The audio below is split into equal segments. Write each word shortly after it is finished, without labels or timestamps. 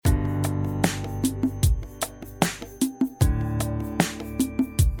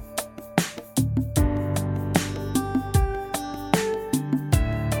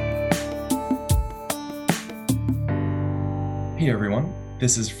Hey everyone,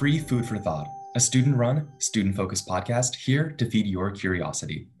 this is Free Food for Thought, a student-run, student-focused podcast here to feed your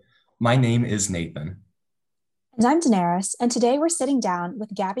curiosity. My name is Nathan. And I'm Daenerys, and today we're sitting down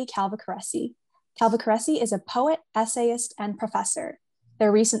with Gabby Calvacaresi. Calvacaresi is a poet, essayist, and professor.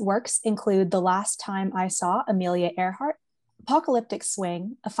 Their recent works include The Last Time I Saw Amelia Earhart, Apocalyptic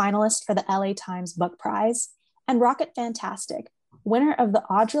Swing, a finalist for the LA Times Book Prize, and Rocket Fantastic, winner of the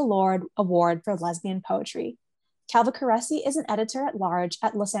Audre Lorde Award for Lesbian Poetry. Calvacaresi is an editor-at-large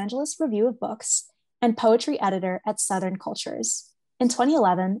at Los Angeles Review of Books and poetry editor at Southern Cultures. In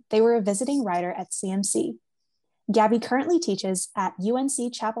 2011, they were a visiting writer at CMC. Gabby currently teaches at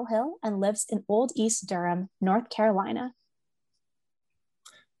UNC Chapel Hill and lives in Old East Durham, North Carolina.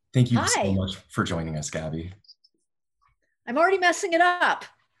 Thank you Hi. so much for joining us, Gabby. I'm already messing it up.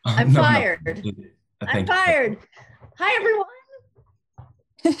 I'm No, fired. no. I'm fired. Hi, everyone.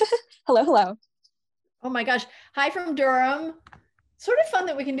 Hello. Oh my gosh. Hi from Durham. Sort of fun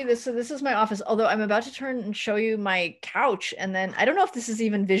that we can do this. So this is my office, although I'm about to turn and show you my couch. And then I don't know if this is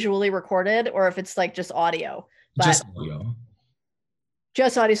even visually recorded or if it's like just audio. Just audio.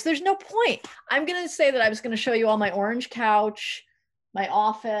 Just audio. So there's no point. I'm going to say that I was going to show you all my orange couch, my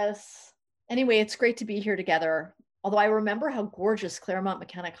office. Anyway, it's great to be here together. Although I remember how gorgeous Claremont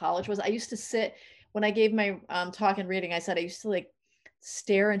McKenna College was. I used to sit, when I gave my talk and reading, I said I used to like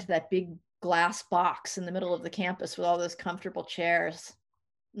stare into that big glass box in the middle of the campus with all those comfortable chairs.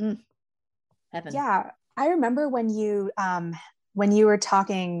 Heaven. Yeah, I remember when you were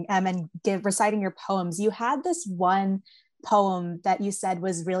talking and reciting your poems, you had this one poem that you said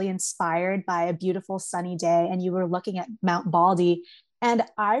was really inspired by a beautiful sunny day, and you were looking at Mount Baldy. And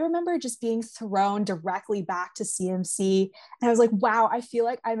I remember just being thrown directly back to CMC. And I was like, wow, I feel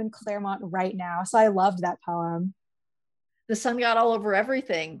like I'm in Claremont right now. So I loved that poem. The sun got all over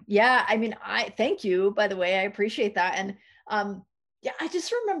everything. Yeah, I mean, I thank you, by the way. I appreciate that. And yeah, I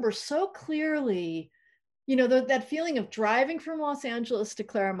just remember so clearly, you know, that feeling of driving from Los Angeles to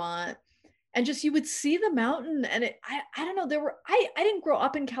Claremont, and just you would see the mountain. And I don't know, I didn't grow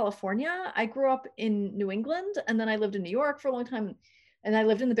up in California. I grew up in New England, and then I lived in New York for a long time. And I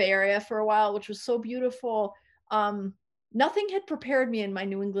lived in the Bay Area for a while, which was so beautiful. Nothing had prepared me in my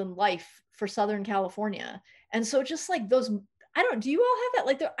New England life for Southern California. And so just like those, do you all have that?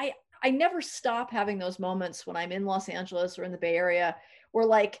 Like I never stop having those moments when I'm in Los Angeles or in the Bay Area where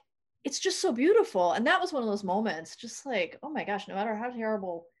like, it's just so beautiful. And that was one of those moments, just like, oh my gosh, no matter how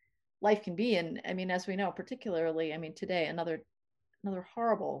terrible life can be. And I mean, as we know, particularly, I mean, today, another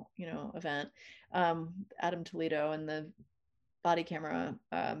horrible, event, Adam Toledo and the body camera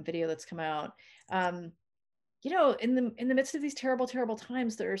video that's come out. In the midst of these terrible, terrible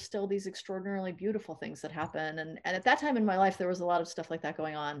times, there are still these extraordinarily beautiful things that happen. And at that time in my life, there was a lot of stuff like that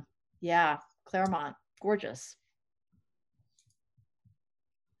going on. Yeah, Claremont, gorgeous.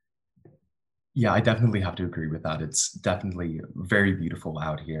 Yeah, I definitely have to agree with that. It's definitely very beautiful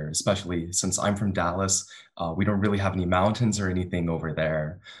out here, especially since I'm from Dallas. We don't really have any mountains or anything over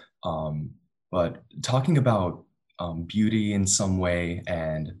there. But talking about beauty in some way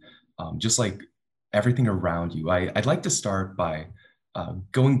and just like everything around you, I'd like to start by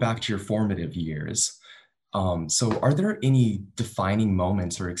going back to your formative years. So are there any defining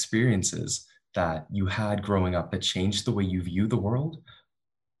moments or experiences that you had growing up that changed the way you view the world?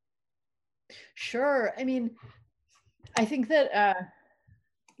 Sure. I mean, I think that,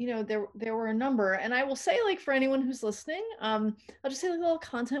 there were a number, and I will say, like, for anyone who's listening, I'll just say like a little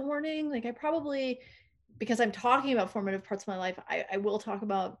content warning. Like I probably, because I'm talking about formative parts of my life, I will talk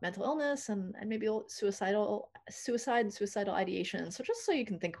about mental illness and maybe suicide and suicidal ideation. So just so you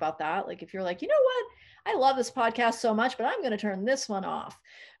can think about that, like if you're like, you know what, I love this podcast so much, but I'm going to turn this one off.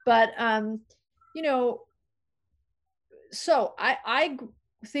 But, so I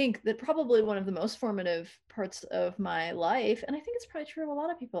think that probably one of the most formative parts of my life, and I think it's probably true of a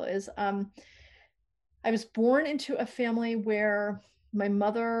lot of people, is I was born into a family where my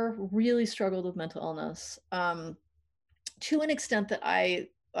mother really struggled with mental illness, to an extent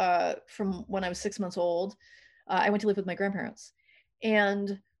that from when I was 6 months old, I went to live with my grandparents.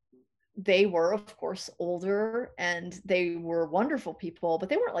 And they were, of course, older, and they were wonderful people, but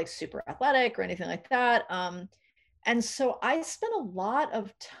they weren't like super athletic or anything like that. And so I spent a lot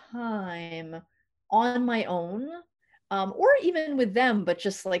of time on my own, or even with them, but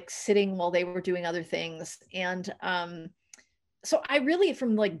just like sitting while they were doing other things. And so I really,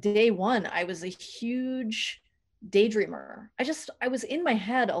 from like day one, I was a huge daydreamer. I was in my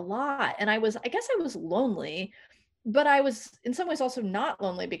head a lot. And I guess I was lonely, but I was in some ways also not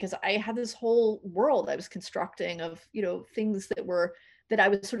lonely because I had this whole world I was constructing of, things that I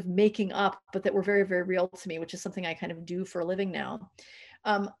was sort of making up, but that were very, very real to me, which is something I kind of do for a living now.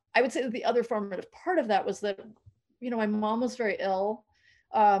 I would say that the other formative part of that was that, my mom was very ill.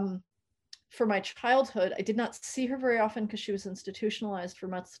 For my childhood, I did not see her very often because she was institutionalized for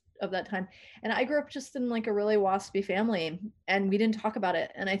much of that time. And I grew up just in like a really waspy family, and we didn't talk about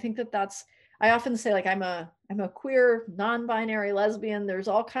it. And I think that I often say, like, I'm a queer, non-binary lesbian. There's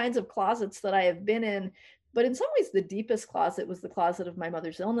all kinds of closets that I have been in, but in some ways the deepest closet was the closet of my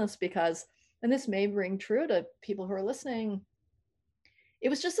mother's illness, because, and this may ring true to people who are listening, it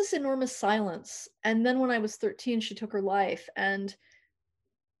was just this enormous silence. And then when I was 13, she took her life, and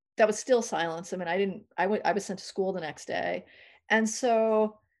that was still silence. I mean, I was sent to school the next day. And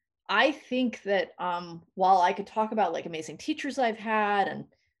so I think that while I could talk about like amazing teachers I've had, and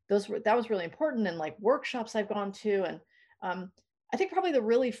that was really important, and like workshops I've gone to, and I think probably the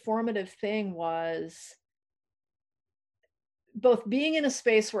really formative thing was both being in a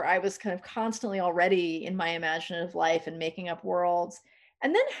space where I was kind of constantly already in my imaginative life and making up worlds,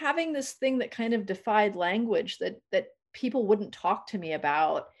 and then having this thing that kind of defied language, that people wouldn't talk to me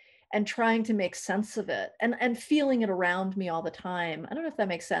about, and trying to make sense of it, and feeling it around me all the time. I don't know if that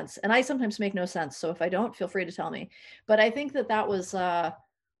makes sense. And I sometimes make no sense. So if I don't, feel free to tell me. But I think that was a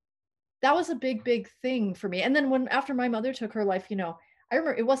big, big thing for me. And then after my mother took her life, I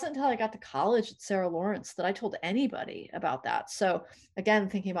remember it wasn't until I got to college at Sarah Lawrence that I told anybody about that. So again,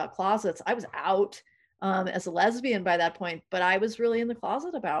 thinking about closets, I was out as a lesbian by that point, but I was really in the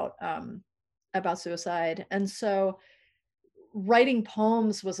closet about suicide. And so writing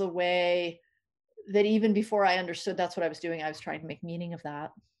poems was a way that, even before I understood that's what I was doing, I was trying to make meaning of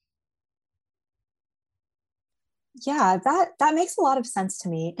that. Yeah, that makes a lot of sense to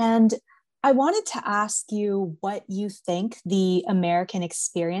me. And I wanted to ask you what you think the American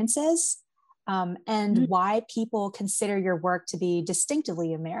experience is, and why people consider your work to be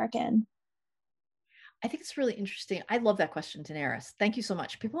distinctively American. I think it's really interesting. I love that question, Daenerys. Thank you so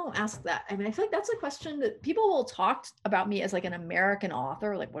much. People don't ask that. I mean, I feel like that's a question that people will talk about me as like an American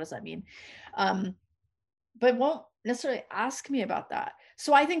author. Like, what does that mean? But won't necessarily ask me about that.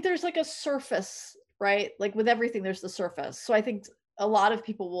 So I think there's like a surface, right? Like with everything, there's the surface. So I think a lot of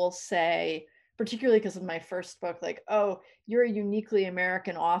people will say, particularly because of my first book, like, oh, you're a uniquely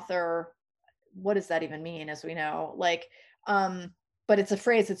American author. What does that even mean? As we know, like, but it's a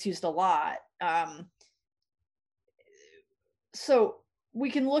phrase that's used a lot. So we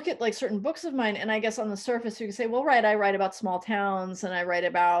can look at like certain books of mine, and I guess on the surface you can say, well, right, I write about small towns, and I write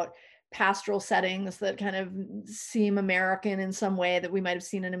about pastoral settings that kind of seem American in some way that we might have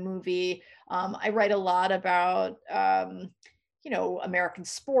seen in a movie. I write a lot about American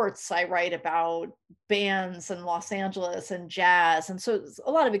sports. I write about bands in Los Angeles and jazz, and so it's a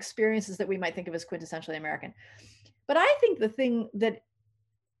lot of experiences that we might think of as quintessentially American. But I think the thing that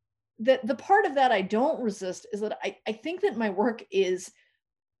the part of that I don't resist is that I think that my work is,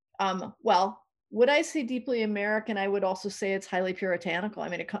 well, would I say deeply American? I would also say it's highly puritanical. I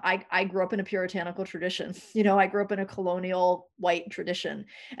mean, I grew up in a puritanical tradition. I grew up in a colonial white tradition.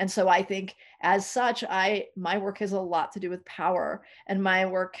 And so I think as such, my work has a lot to do with power, and my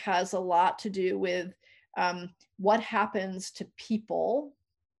work has a lot to do with what happens to people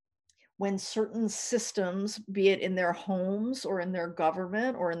when certain systems, be it in their homes or in their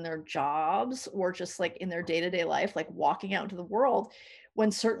government or in their jobs or just like in their day-to-day life, like walking out into the world,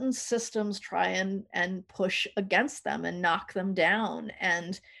 when certain systems try and push against them and knock them down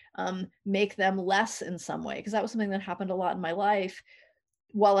and make them less in some way. Because that was something that happened a lot in my life,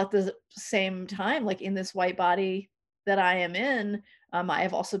 while at the same time, like in this white body that I am in, I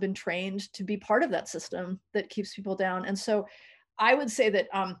have also been trained to be part of that system that keeps people down. And so I would say that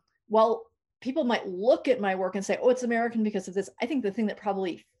well, people might look at my work and say, oh, it's American because of this. I think the thing that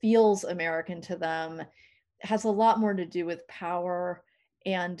probably feels American to them has a lot more to do with power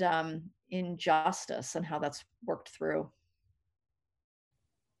and injustice and how that's worked through.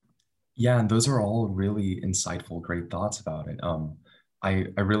 Yeah, and those are all really insightful, great thoughts about it. I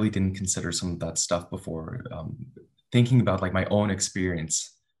really didn't consider some of that stuff before. Thinking about like my own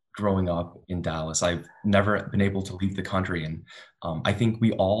experience growing up in Dallas. I've never been able to leave the country. And I think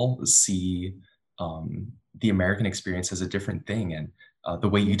we all see the American experience as a different thing. And the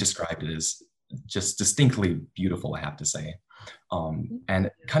way you described it is just distinctly beautiful, I have to say. And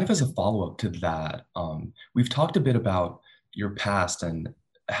kind of as a follow-up to that, we've talked a bit about your past and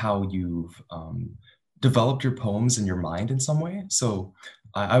how you've developed your poems in your mind in some way. So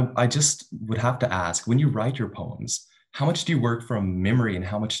I just would have to ask, when you write your poems, how much do you work from memory and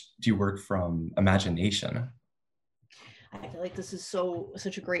how much do you work from imagination? I feel like this is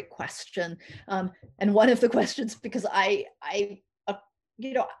such a great question. And one of the questions, because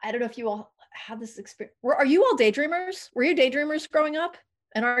I don't know if you all had this experience. Are you all daydreamers? Were you daydreamers growing up?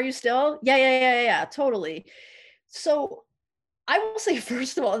 And are you still? Yeah, totally. So I will say,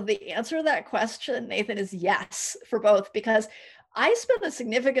 first of all, the answer to that question, Nathan, is yes for both, because I spent a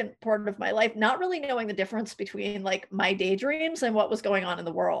significant part of my life not really knowing the difference between like my daydreams and what was going on in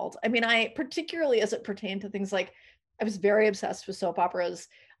the world. I mean, I particularly as it pertained to things like I was very obsessed with soap operas.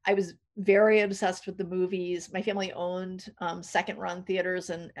 I was very obsessed with the movies. My family owned second run theaters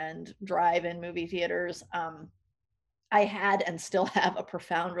and drive-in movie theaters. I had and still have a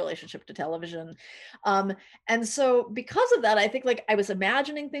profound relationship to television. And so because of that, I think like I was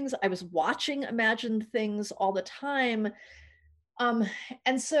imagining things, I was watching imagined things all the time. Um,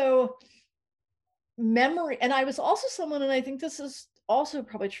 and so memory, and I was also someone, and I think this is also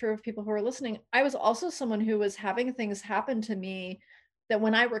probably true of people who are listening, I was also someone who was having things happen to me that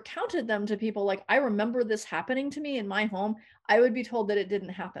when I recounted them to people, like, I remember this happening to me in my home, I would be told that it didn't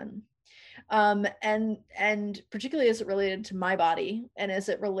happen. And particularly as it related to my body and as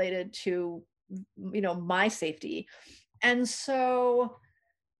it related to my safety. And so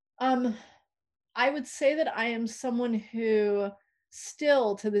I would say that I am someone who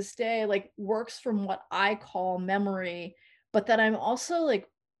still to this day like works from what I call memory, but that I'm also like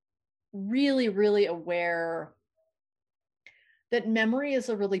really, really aware that memory is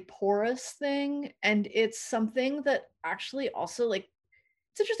a really porous thing, and it's something that actually also like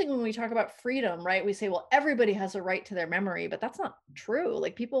it's interesting when we talk about freedom, right? We say, well, everybody has a right to their memory, but that's not true.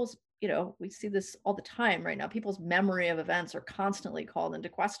 Like people's, we see this all the time right now. People's memory of events are constantly called into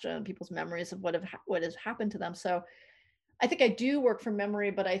question. People's memories of what has happened to them. So I think I do work from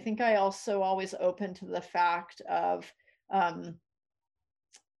memory, but I think I also always open to the fact of um,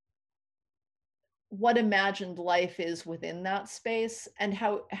 what imagined life is within that space, and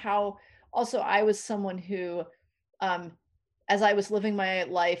how also I was someone who um, as I was living my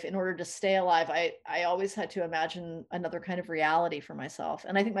life in order to stay alive, I always had to imagine another kind of reality for myself.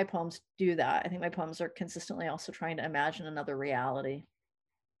 And I think my poems do that. I think my poems are consistently also trying to imagine another reality.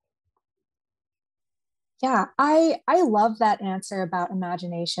 Yeah, I love that answer about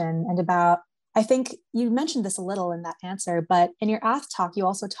imagination and about I think you mentioned this a little in that answer, but in your ath talk you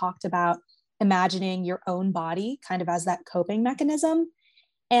also talked about imagining your own body kind of as that coping mechanism.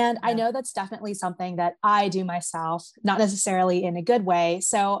 And I Yeah. know that's definitely something that I do myself, not necessarily in a good way.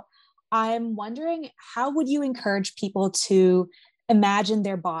 So I'm wondering, how would you encourage people to imagine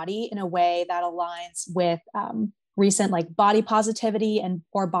their body in a way that aligns with recent like body positivity and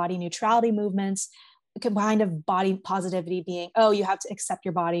or body neutrality movements? Kind of body positivity being, oh, you have to accept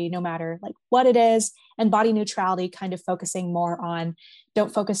your body no matter like what it is, and body neutrality kind of focusing more on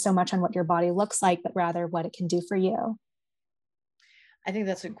don't focus so much on what your body looks like, but rather what it can do for you. I think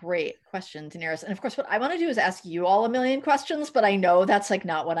that's a great question, Daenerys. And of course, what I want to do is ask you all a million questions, but I know that's like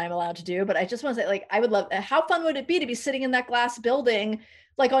not what I'm allowed to do. But I just want to say, like, I would love, how fun would it be to be sitting in that glass building,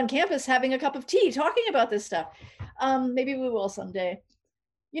 like on campus, having a cup of tea, talking about this stuff? Maybe we will someday.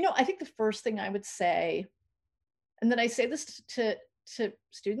 I think the first thing I would say, and then I say this to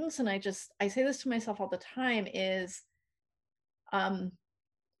students, and I say this to myself all the time, is um,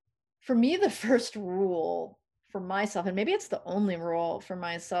 for me, the first rule for myself, and maybe it's the only rule for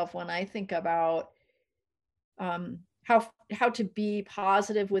myself when I think about how to be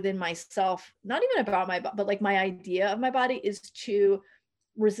positive within myself, not even about but like my idea of my body, is to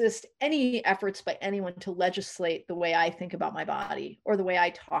resist any efforts by anyone to legislate the way I think about my body or the way I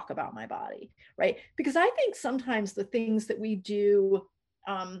talk about my body, right? Because I think sometimes the things that we do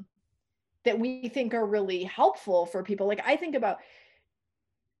um, that we think are really helpful for people, like I think about,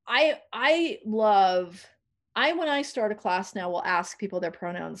 I love, when I start a class now will ask people their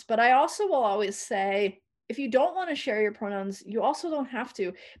pronouns, but I also will always say, if you don't want to share your pronouns, you also don't have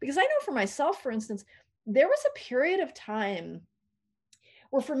to. Because I know for myself, for instance, there was a period of time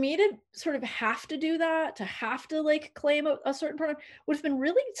where for me to sort of have to do that, to have to like claim a certain pronoun would have been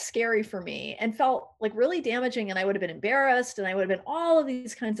really scary for me and felt like really damaging. And I would have been embarrassed and I would have been all of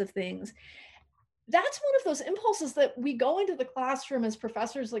these kinds of things. That's one of those impulses that we go into the classroom as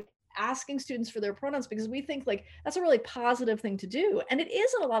professors, like asking students for their pronouns, because we think like that's a really positive thing to do. And it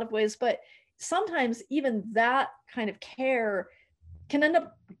is in a lot of ways, but sometimes even that kind of care can end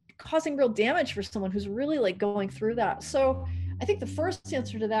up causing real damage for someone who's really like going through that. So I think the first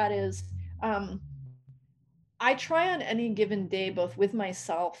answer to that is I try on any given day, both with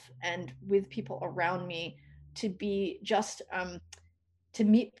myself and with people around me, to be just to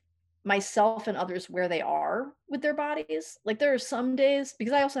meet myself and others where they are with their bodies. Like there are some days,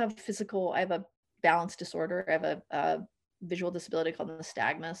 because I also have I have a balance disorder. I have a visual disability called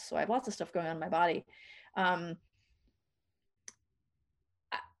nystagmus. So I have lots of stuff going on in my body. Um,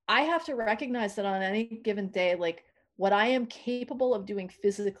 I have to recognize that on any given day, like what I am capable of doing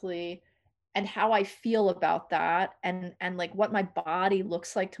physically and how I feel about that and like what my body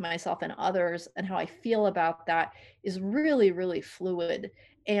looks like to myself and others and how I feel about that is really, really fluid.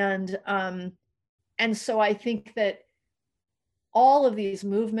 And so I think that all of these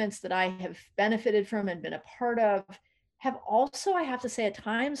movements that I have benefited from and been a part of have also, I have to say, at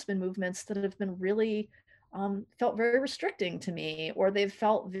times been movements that have been really felt very restricting to me, or they've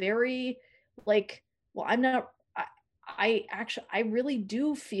felt very like, well, I'm not. I actually, I really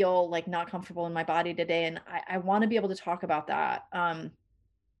do feel like not comfortable in my body today, and I want to be able to talk about that.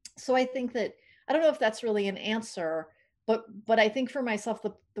 So I think that I don't know if that's really an answer, but I think for myself,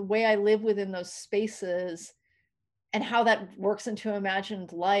 the way I live within those spaces and how that works into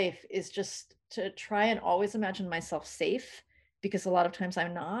imagined life is just to try and always imagine myself safe, because a lot of times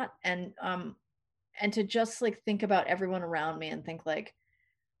I'm not, and to just like think about everyone around me and think like,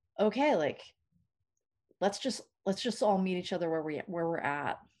 okay, like let's just all meet each other where we're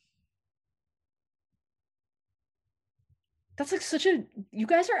at. That's like such a you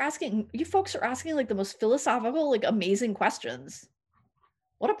folks are asking like the most philosophical, like amazing questions.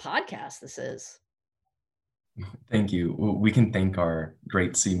 What a podcast this is. Thank you. We can thank our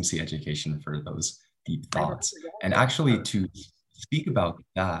great CMC education for those deep I really thoughts. And will. actually, to speak about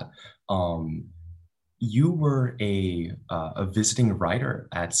that, um, you were a visiting writer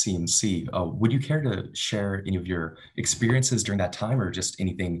at CMC. Would you care to share any of your experiences during that time, or just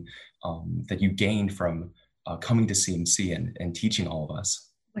anything that you gained from coming to CMC and teaching all of us?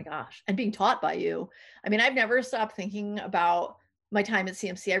 Oh my gosh, and being taught by you. I mean, I've never stopped thinking about my time at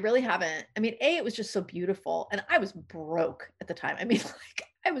CMC. I really haven't. I mean, A, it was just so beautiful, and I was broke at the time. I mean, like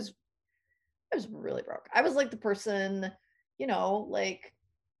I was really broke. I was like the person, like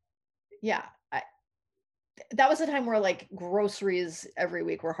yeah, that was a time where like groceries every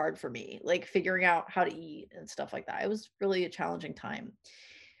week were hard for me, like figuring out how to eat and stuff like that. It was really a challenging time.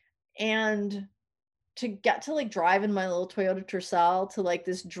 And to get to like drive in my little Toyota Tercel to like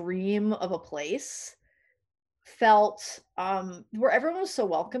this dream of a place felt where everyone was so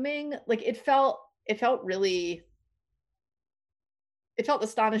welcoming. Like it felt really it felt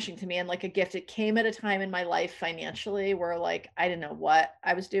astonishing to me and like a gift. It came at a time in my life financially where like I didn't know what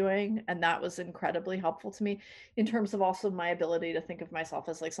I was doing. And that was incredibly helpful to me in terms of also my ability to think of myself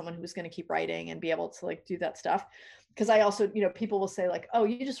as like someone who's going to keep writing and be able to like do that stuff. Because I also, people will say, like, oh,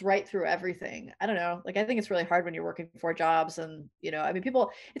 you just write through everything. I don't know. Like, I think it's really hard when you're working 4 jobs. And, I mean,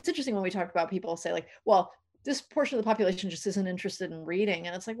 it's interesting when we talk about people say, like, well, this portion of the population just isn't interested in reading.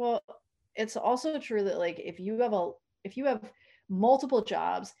 And it's like, well, it's also true that like if you have multiple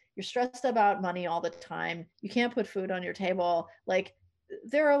jobs, you're stressed about money all the time, you can't put food on your table, like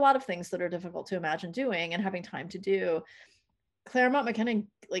there are a lot of things that are difficult to imagine doing and having time to do. Claremont McKenna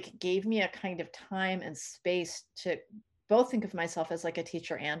like gave me a kind of time and space to both think of myself as like a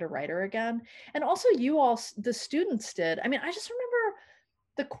teacher and a writer again. And also you all, the students did. I mean, I just remember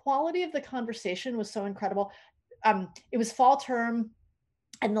the quality of the conversation was so incredible. It was fall term,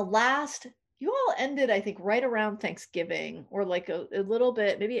 and the last you all ended, I think, right around Thanksgiving, or like a little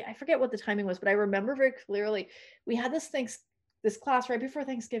bit, maybe I forget what the timing was, but I remember very clearly we had this class right before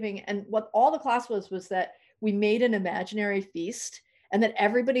Thanksgiving, and what all the class was that we made an imaginary feast, and that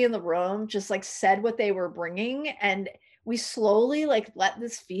everybody in the room just like said what they were bringing, and we slowly like let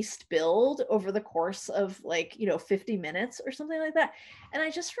this feast build over the course of like 50 minutes or something like that. And I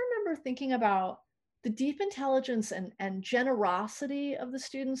just remember thinking about the deep intelligence and generosity of the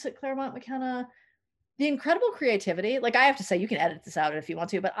students at Claremont McKenna, the incredible creativity. Like, I have to say, you can edit this out if you want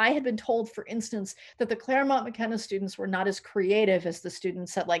to, but I had been told, for instance, that the Claremont McKenna students were not as creative as the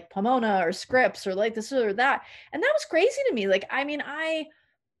students at like Pomona or Scripps or like this or that. And that was crazy to me. Like, I mean, I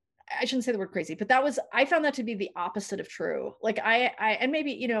shouldn't say the word crazy, but I found that to be the opposite of true. Like and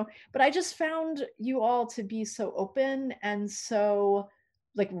maybe, but I just found you all to be so open and so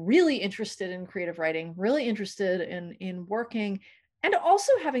like really interested in creative writing, really interested in working, and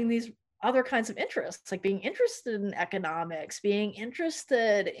also having these other kinds of interests, like being interested in economics, being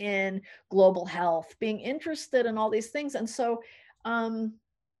interested in global health, being interested in all these things. And so I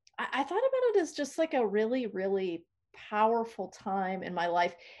thought about it as just like a really, really powerful time in my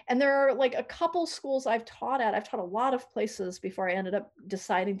life. And there are like a couple schools I've taught at. I've taught a lot of places before I ended up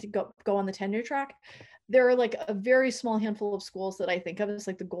deciding to go on the tenure track. There are like a very small handful of schools that I think of as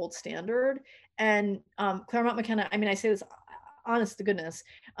like the gold standard. And Claremont McKenna, I mean, I say this honest to goodness,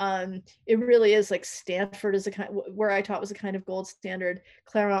 it really is like Stanford is a kind where I taught was a kind of gold standard.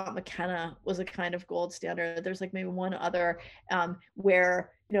 Claremont McKenna was a kind of gold standard. There's like maybe one other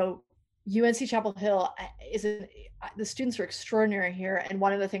where UNC Chapel Hill the students are extraordinary here. And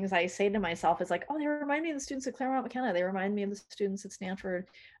one of the things I say to myself is like, oh, they remind me of the students at Claremont McKenna. They remind me of the students at Stanford.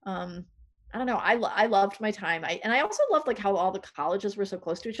 I don't know. I loved my time. And I also loved like how all the colleges were so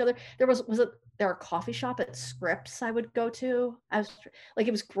close to each other. There a coffee shop at Scripps I would go to. I was like,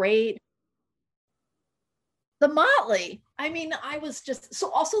 it was great. The Motley. I mean, I was just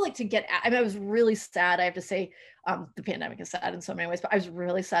so also like to get. I mean, I was really sad. I have to say, the pandemic is sad in so many ways, but I was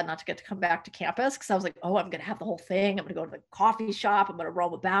really sad not to get to come back to campus because I was like, oh, I'm gonna have the whole thing. I'm gonna go to the coffee shop. I'm gonna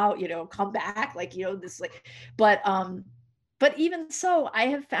roam about. Come back like this like, but even so, I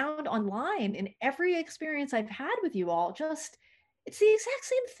have found online in every experience I've had with you all, just it's the exact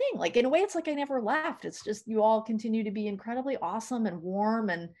same thing. Like in a way, it's like I never left. It's just you all continue to be incredibly awesome and warm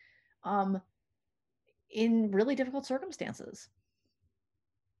and in really difficult circumstances.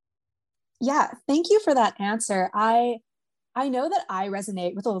 Yeah, thank you for that answer. I know that I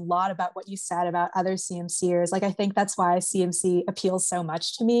resonate with a lot about what you said about other CMCers. Like I think that's why CMC appeals so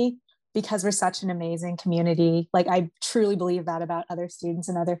much to me, because we're such an amazing community. Like I truly believe that about other students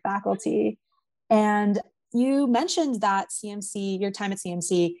and other faculty. And you mentioned that CMC, your time at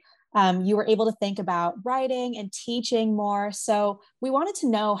CMC, you were able to think about writing and teaching more. So we wanted to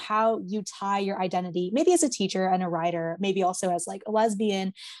know how you tie your identity, maybe as a teacher and a writer, maybe also as like a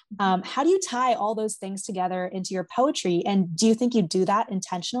lesbian. How do you tie all those things together into your poetry? And do you think you do that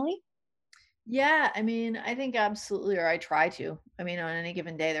intentionally? Yeah, I mean, I think absolutely, or I try to. I mean, on any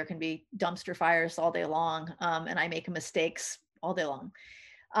given day, there can be dumpster fires all day long, and I make mistakes all day long.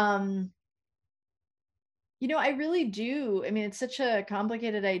 I really do. I mean, it's such a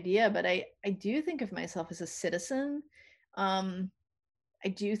complicated idea, but I do think of myself as a citizen. Um, I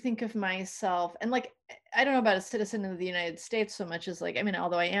do think of myself, and like, I don't know about a citizen of the United States so much as like, I mean,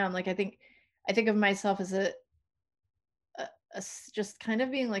 although I am, like, I think of myself as just kind of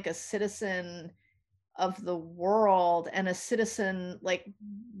being like a citizen of the world and a citizen like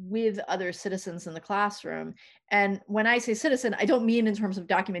with other citizens in the classroom. And when I say citizen, I don't mean in terms of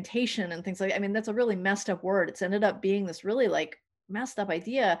documentation and things like that. I mean, that's a really messed up word. It's ended up being this really like messed up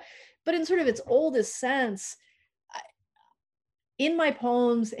idea, but in sort of its oldest sense, in my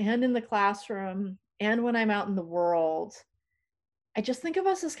poems and in the classroom and when I'm out in the world, I just think of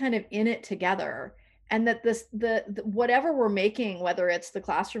us as kind of in it together. And that the whatever we're making, whether it's the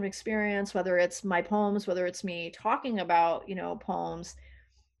classroom experience, whether it's my poems, whether it's me talking about, poems,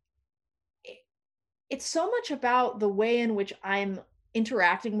 it's so much about the way in which I'm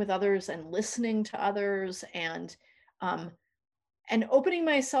interacting with others and listening to others um, and opening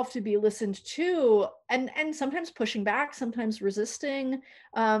myself to be listened to and sometimes pushing back, sometimes resisting.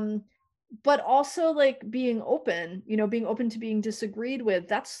 But also like being open, being open to being disagreed with.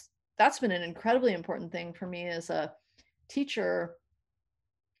 That's been an incredibly important thing for me as a teacher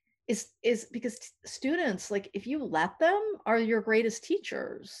is because students, like if you let them, are your greatest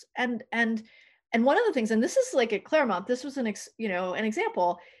teachers. And one of the things, and this is like at Claremont, this was an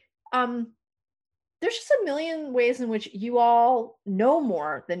example. There's just a million ways in which you all know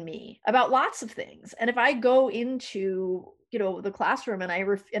more than me about lots of things. And if I go into the classroom and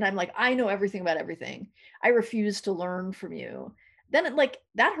I'm like, I know everything about everything, I refuse to learn from you, then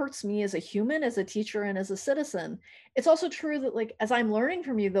that hurts me as a human, as a teacher, and as a citizen. It's also true that like as I'm learning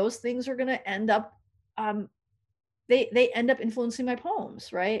from you, those things are going to end up they end up influencing my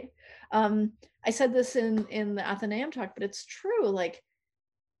poems, right? I said this in the Athenaeum talk, but it's true. Like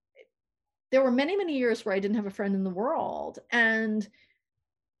there were many, many years where I didn't have a friend in the world, and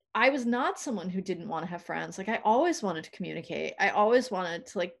I was not someone who didn't want to have friends. Like I always wanted to communicate. I always wanted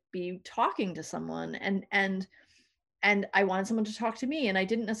to like be talking to someone, and I wanted someone to talk to me. And I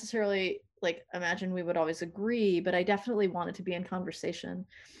didn't necessarily like imagine we would always agree, but I definitely wanted to be in conversation.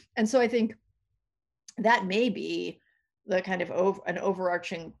 And so I think that may be the kind of an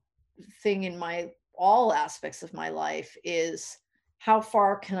overarching thing in all aspects of my life is how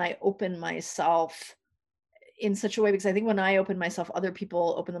far can I open myself in such a way, because I think when I open myself, other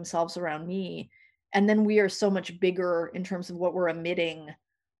people open themselves around me. And then we are so much bigger in terms of what we're emitting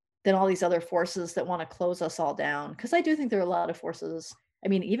than all these other forces that want to close us all down. Because I do think there are a lot of forces. I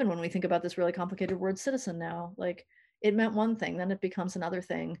mean, even when we think about this really complicated word citizen now, like it meant one thing, then it becomes another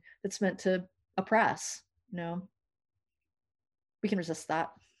thing that's meant to oppress, we can resist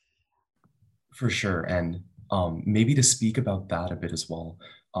that. For sure. And maybe to speak about that a bit as well,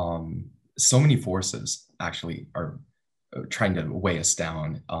 so many forces actually are trying to weigh us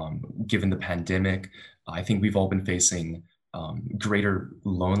down. Given the pandemic, I think we've all been facing greater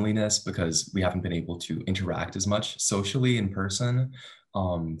loneliness because we haven't been able to interact as much socially in person.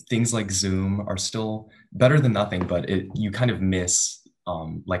 Things like Zoom are still better than nothing, but you kind of miss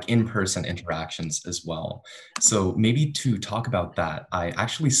like in-person interactions as well. So maybe to talk about that, I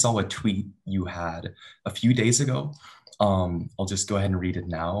actually saw a tweet you had a few days ago. I'll just go ahead and read it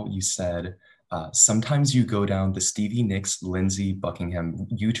now. You said, sometimes you go down the Stevie Nicks, Lindsey Buckingham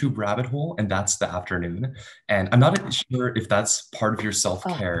YouTube rabbit hole, and that's the afternoon. And I'm not sure if that's part of your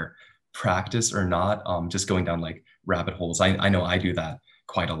self-care practice or not, just going down like rabbit holes. I know I do that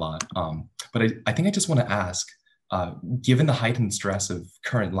quite a lot. But I think I just want to ask, given the heightened stress of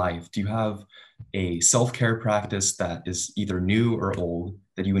current life, do you have a self-care practice that is either new or old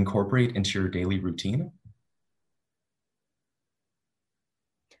that you incorporate into your daily routine?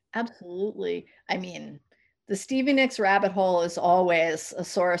 Absolutely. I mean, the Stevie Nicks rabbit hole is always a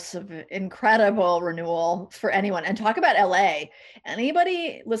source of incredible renewal for anyone. And talk about LA.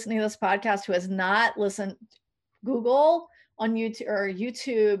 Anybody listening to this podcast who has not listened, Google on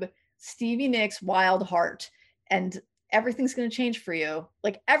YouTube Stevie Nicks Wild Heart, and everything's going to change for you.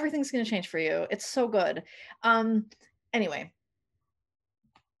 Like everything's going to change for you. It's so good. Anyway,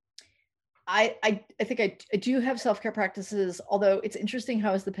 I think I do have self-care practices, although it's interesting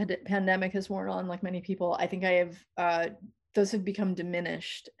how as the pandemic has worn on, like many people, I think I have, those have become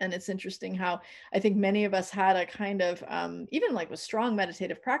diminished. And it's interesting how I think many of us had a kind of, even like with strong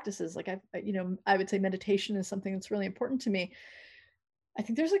meditative practices, like I would say meditation is something that's really important to me. I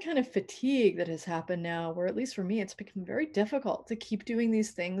think there's a kind of fatigue that has happened now where, at least for me, it's become very difficult to keep doing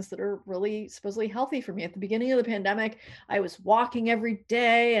these things that are really supposedly healthy for me. At the beginning of the pandemic, I was walking every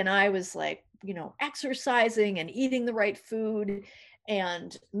day and I was like, exercising and eating the right food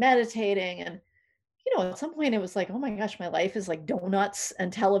and meditating. And, at some point it was like, oh my gosh, my life is like donuts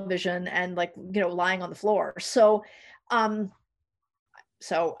and television and like, lying on the floor. So, I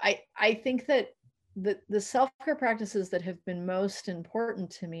think that the self-care practices that have been most important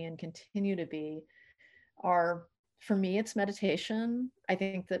to me and continue to be are, for me, it's meditation. I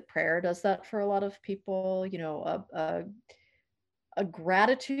think that prayer does that for a lot of people. A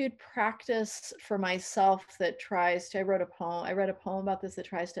gratitude practice for myself that tries to, I read a poem about this, that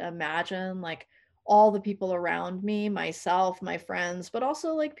tries to imagine like all the people around me, myself, my friends, but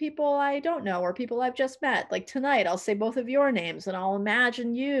also like people I don't know or people I've just met. Like tonight, I'll say both of your names and I'll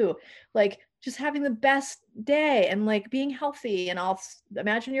imagine you like just having the best day and like being healthy. And I'll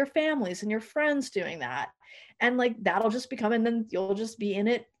imagine your families and your friends doing that. And like, that'll just become, and then you'll just be in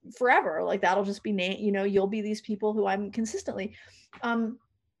it forever. Like that'll just be, you'll be these people who I'm consistently.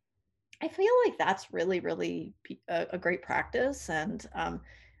 I feel like that's really, really a great practice. And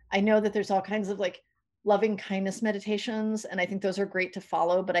I know that there's all kinds of like loving kindness meditations, and I think those are great to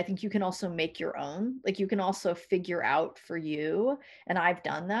follow, but I think you can also make your own. Like you can also figure out for you. And I've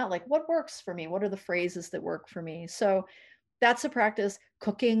done that. Like what works for me? What are the phrases that work for me? So that's a practice.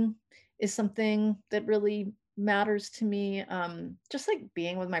 Cooking is something that really matters to me. Just like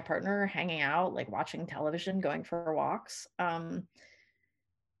being with my partner, hanging out, like watching television, going for walks. And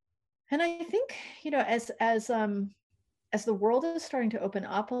I think, as the world is starting to open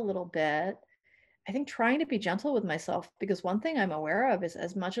up a little bit, I think trying to be gentle with myself, because one thing I'm aware of is,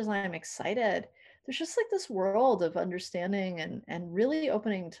 as much as I'm excited, there's just like this world of understanding and really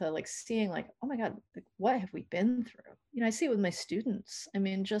opening to like seeing like, oh my God, like, what have we been through? I see it with my students. I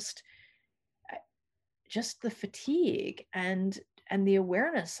mean, just the fatigue and the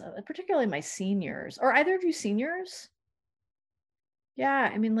awareness of, particularly my seniors. Are either of you seniors?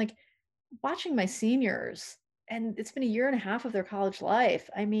 Yeah, I mean, like watching my seniors, and it's been a year and a half of their college life.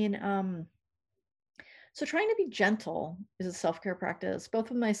 I mean, so trying to be gentle is a self-care practice, both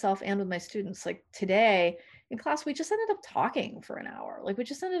with myself and with my students. Like today in class, we just ended up talking for an hour. Like we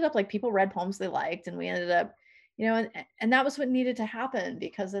just ended up like, people read poems they liked, and we ended up, and that was what needed to happen,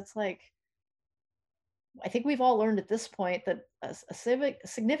 because it's like, I think we've all learned at this point that a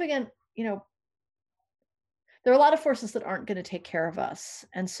significant, there are a lot of forces that aren't going to take care of us.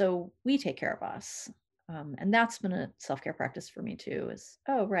 And so we take care of us. And that's been a self-care practice for me too, is,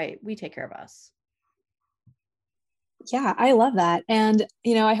 oh, right, we take care of us. Yeah, I love that. And,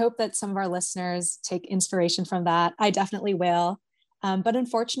 I hope that some of our listeners take inspiration from that. I definitely will. But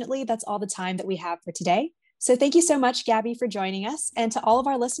unfortunately, that's all the time that we have for today. So thank you so much, Gabby, for joining us. And to all of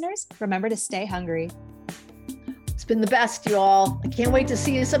our listeners, remember to stay hungry. It's been the best, you all. I can't wait to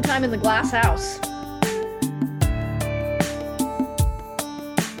see you sometime in the glass house.